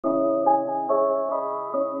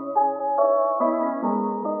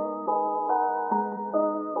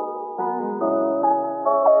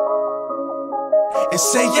and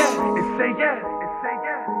say yeah.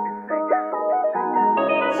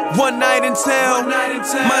 One night in town,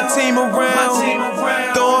 my team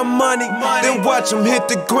around, throwing money, then watch them hit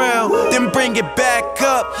the ground, then bring it back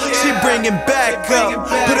up. She bring it back up,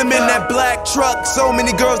 put them in that black truck. So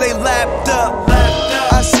many girls they lapped up.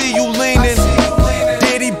 I see you leaning,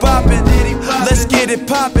 diddy bopping. Let's get it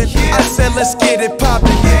poppin'. I said let's get it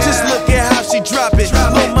poppin'. Just look at how she drop it.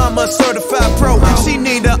 Lil' mama certified pro, she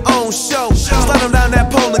need her own show. Slide on down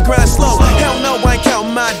that pole and grind slow. Hell no, I ain't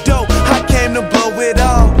countin' my dough. I came to blow it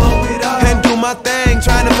all and do my thing,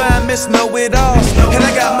 trying to find Miss Know-It-All. And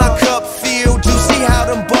I got my cup filled. You see how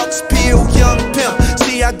them bucks peel, young pimp.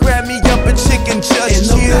 See, I grab me up a chicken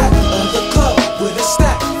just chill. In the back of the club with a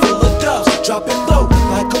stack full of dubs, drop it low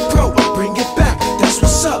like a pro. Bring it back, that's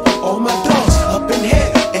what's up. All my dogs up in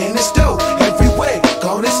here, and it's dope. Every way,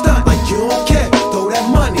 gone and stunt like you don't care. Throw that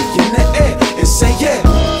money in the air and say yeah.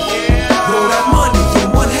 Throw that money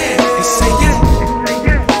in one hand and say yeah.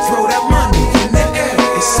 Throw that money in the air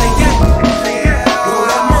and say yeah. Throw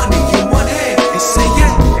that money in one hand and say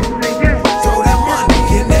yeah. Throw that money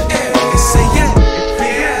in the air and say yeah.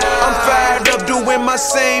 I'm fired up doing my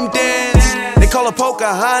same dance. They call her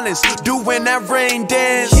Pocahontas, doing that rain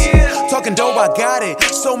dance. Talking dope, I got it,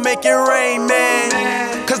 so make it rain,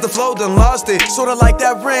 man. Cause the flow done lost it, sorta like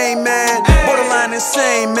that rain, man. Borderline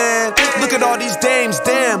insane, man. Look at all these dames,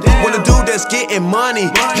 damn. Want a dude that's getting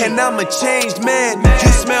money, and I'm a changed man.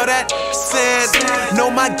 You smell that? Sand.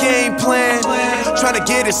 Know my game plan. Tryna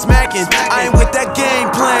get it smacking, I ain't with that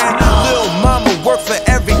game plan. Lil' mama work for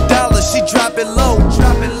every dollar, she drop it low.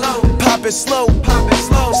 Pop it slow,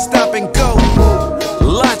 stop and go.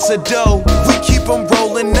 Lots of dough, we keep them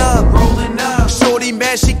rolling up. Shorty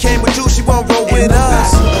mad, she came with you, she won't roll with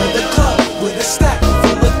us. In the club with a stack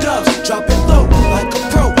full of dubs, drop it low like a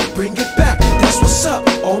pro. Bring it back, that's what's up.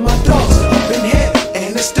 All my dogs up in here,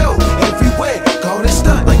 and it's dope. Everywhere, gone and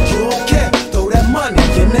stunt like you don't care. Throw that money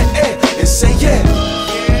in the air and say yeah.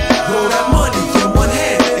 Throw that money in one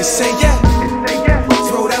hand and say yeah.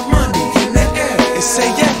 Throw that money in the air and say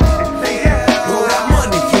yeah. Throw that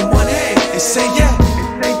money in one hand and say yeah.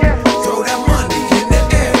 Throw that money in the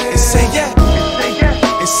air and say yeah.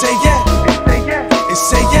 And say yeah. And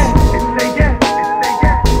say yeah.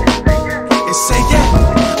 And say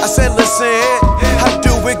yeah. I said listen here, I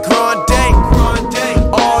do it grande,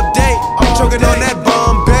 all day, choking on that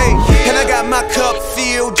Bombay. And I got my cup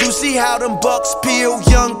filled, you see how them bucks peel,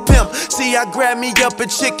 young pimp. See, I grab me up a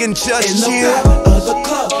chicken just chill. In the back of the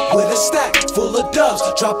club with a stack full of dubs,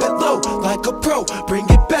 drop it low like a pro. Bring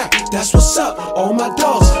it back, that's what's up. All my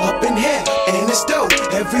dogs up in here, and it's dope.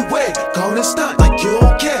 Everywhere, gone and stunt like you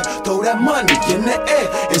don't care. Throw that money in the air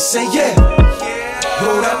and say yeah.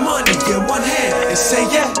 Throw that money in one hand and say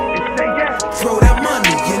yeah. Throw that money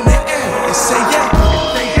in the air and say yeah.